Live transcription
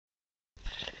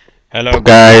Hello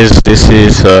guys, this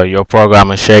is your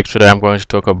programmer Sheikh. Today I'm going to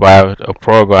talk about a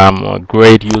program, a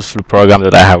great useful program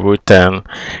that I have written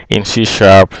in C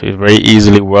Sharp. It's very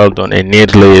easily well done and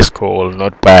neatly. It's called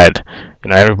Notepad.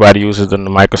 Everybody uses the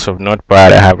Microsoft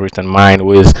Notepad. I have written mine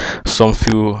with some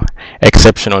few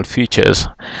exceptional features.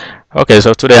 Okay,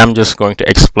 so today I'm just going to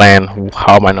explain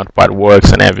how my Notepad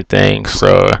works and everything.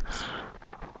 So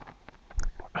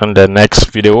in the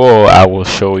next video I will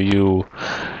show you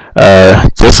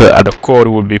just the code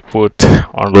will be put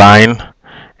online,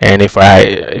 and if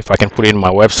I can put it in my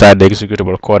website, the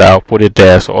executable code, I'll put it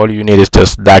there. So all you need is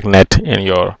just .NET in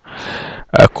your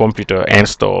computer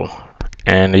install,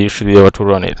 and you should be able to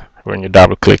run it when you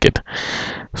double click it.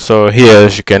 So here,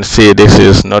 as you can see, this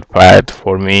is Notepad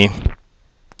for me.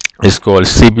 It's called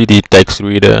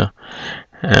CBDTextReader,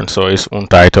 and so it's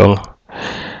untitled.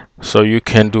 So you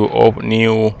can do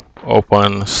new,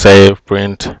 open, save,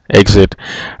 print, exit.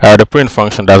 The print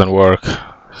function doesn't work.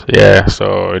 Yeah,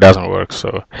 so it doesn't work.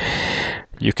 So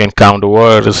you can count the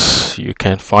words, you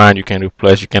can find, you can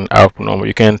replace, you can output number,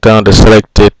 you can turn the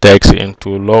selected text into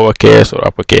lowercase or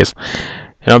uppercase.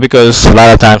 Because a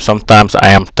lot of times, sometimes I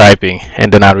am typing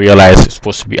and then I realize it's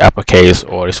supposed to be uppercase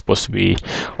or it's supposed to be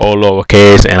all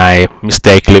lowercase, and I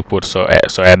mistakenly put so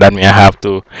that means I have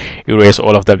to erase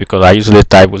all of that because I usually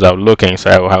type without looking. So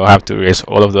I will have to erase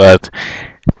all of that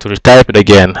to retype it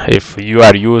again. If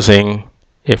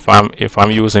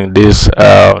I'm using this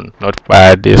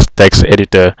Notepad, this text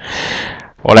editor,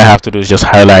 all I have to do is just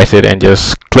highlight it and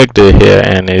just click the here,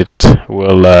 and it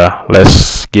will.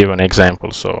 Let's give an example.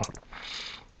 So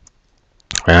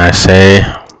when I say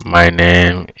my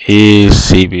name is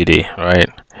CBD, right?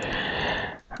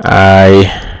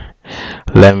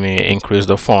 Let me increase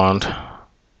the font,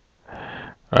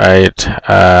 right?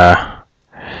 I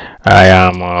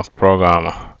am a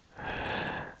programmer,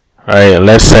 right?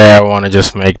 Let's say I want to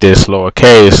just make this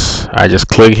lowercase. I just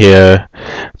click here,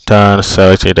 turn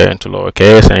selected into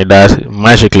lowercase, and it does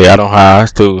magically. I don't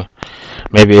have to.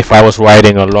 Maybe if I was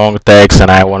writing a long text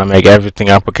and I want to make everything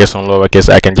uppercase and lowercase,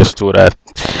 I can just do that.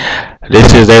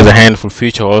 There's a handful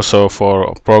feature also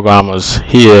for programmers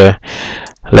here.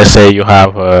 Let's say you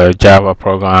have a Java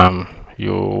program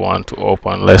you want to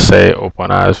open. Let's say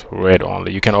open as read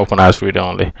only. You can open as read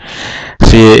only.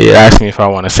 See, it asked me if I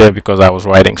want to save because I was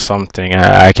writing something.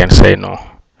 I can say no.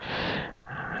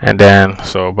 And then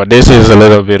but this is a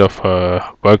little bit of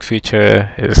a bug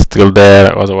feature. It's still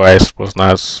there, otherwise supposed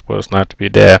not to be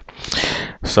there.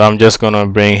 So I'm just gonna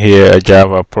bring here a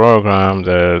Java program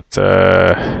that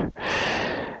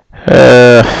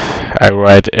I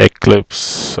write Eclipse.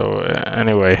 So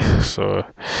anyway, so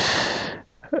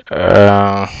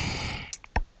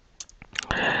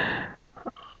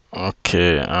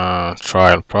okay,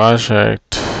 trial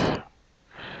project,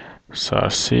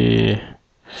 SRC,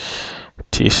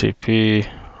 TCP.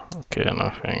 Okay,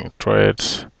 nothing.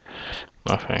 Threads,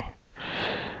 nothing.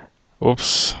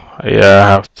 Oops. Yeah, I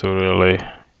have to really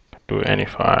do any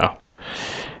file.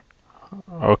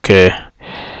 Okay.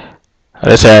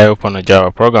 Let's say I open a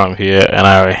Java program here,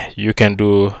 and you can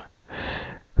do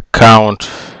count.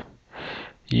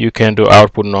 You can do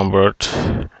output numbered,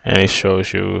 and it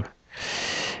shows you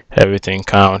everything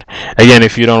count. Again,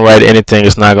 if you don't write anything,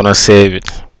 it's not gonna save it.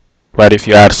 But if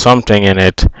you add something in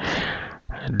it,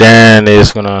 then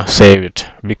it's gonna save it,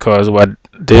 because what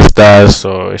this does.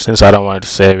 So since I don't want to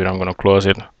save it, I'm gonna close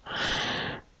it,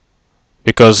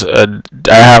 because I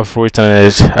have written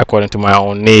it according to my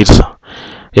own needs.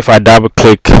 If I double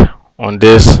click on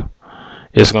this,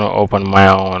 it's gonna open my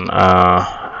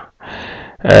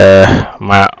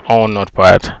own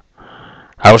Notepad.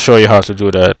 I'll show you how to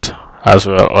do that as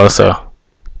well also.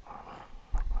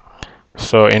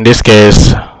 So in this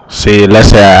case, see, let's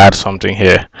say I add something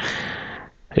here.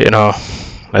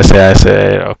 Let's say I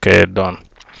say okay, done.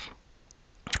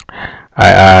 I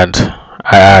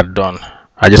add done.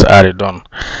 I just added done.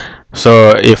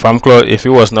 So if it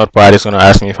was Notepad, it's gonna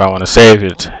ask me if I want to save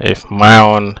it. If my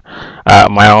own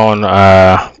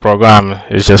program,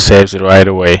 it just saves it right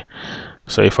away.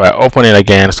 So if I open it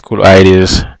again, school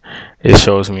IDs, it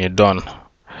shows me done.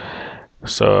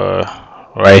 So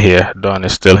right here, done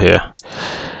is still here.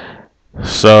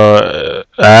 So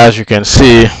as you can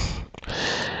see,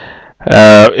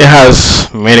 it has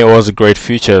many other great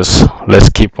features. Let's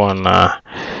keep on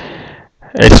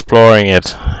exploring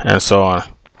it and so on.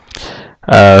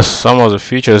 Some of the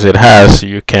features it has,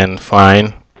 you can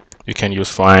use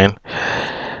find.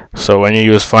 So when you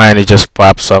use find, it just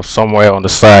pops up somewhere on the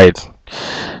side.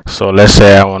 So let's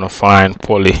say I want to find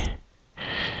poly,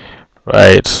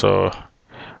 right? So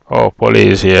poly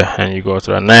is here, and you go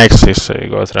to the next. So you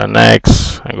go to the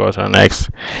next and go to the next.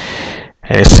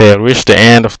 and it said reach the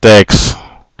end of text,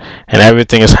 and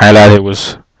everything is highlighted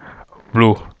with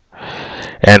blue.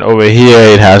 And over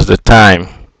here it has the time,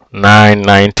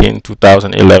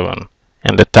 9/19/2011,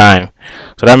 and the time.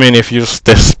 So that means if you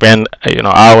spend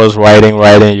hours writing,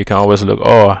 you can always look,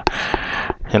 oh,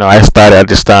 I started at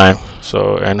this time,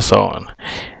 so and so on.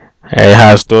 And it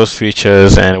has those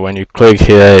features, and when you click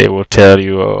here it will tell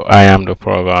you, oh, I am the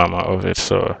programmer of it.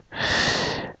 So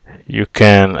you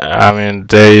can,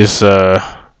 there is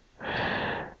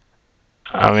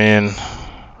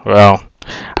well,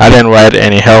 I didn't write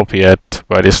any help yet,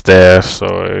 but it's there.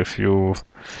 So if you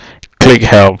click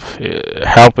help,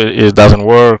 it doesn't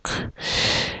work,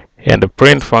 and the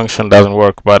print function doesn't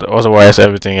work, but otherwise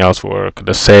everything else work.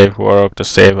 The save work, the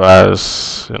save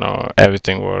as,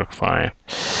 everything work fine.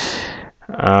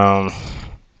 And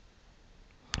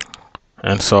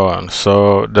so on.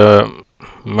 So the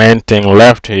main thing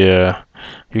left here,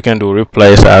 you can do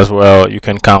replace as well. You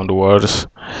can count the words,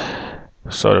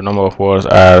 so the number of words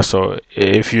are, so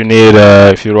if you need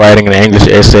if you're writing an English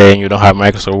essay and you don't have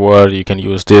Microsoft Word, you can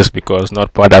use this, because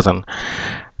Notepad doesn't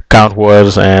count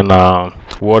words, and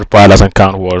WordPad doesn't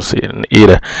count words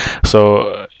either.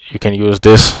 So you can use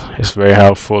this. It's very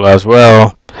helpful as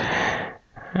well,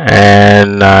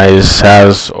 and it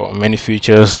has many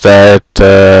features that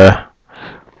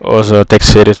also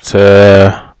TextEdit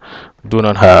do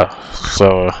not have.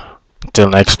 So until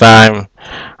next time,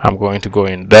 I'm going to go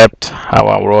in depth how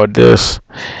I wrote this,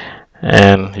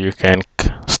 and you can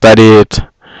study it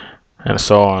and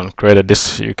so on.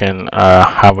 You can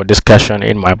have a discussion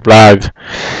in my blog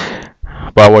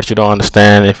about what you don't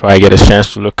understand. If I get a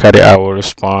chance to look at it, I will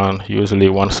respond, usually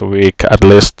once a week at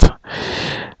least,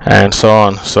 and so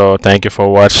on. So thank you for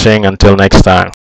watching. Until next time.